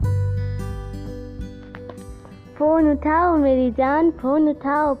Phone उठाओ मेरी जान, फ़ोन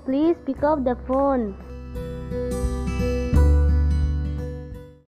उठाओ, please pick up the phone.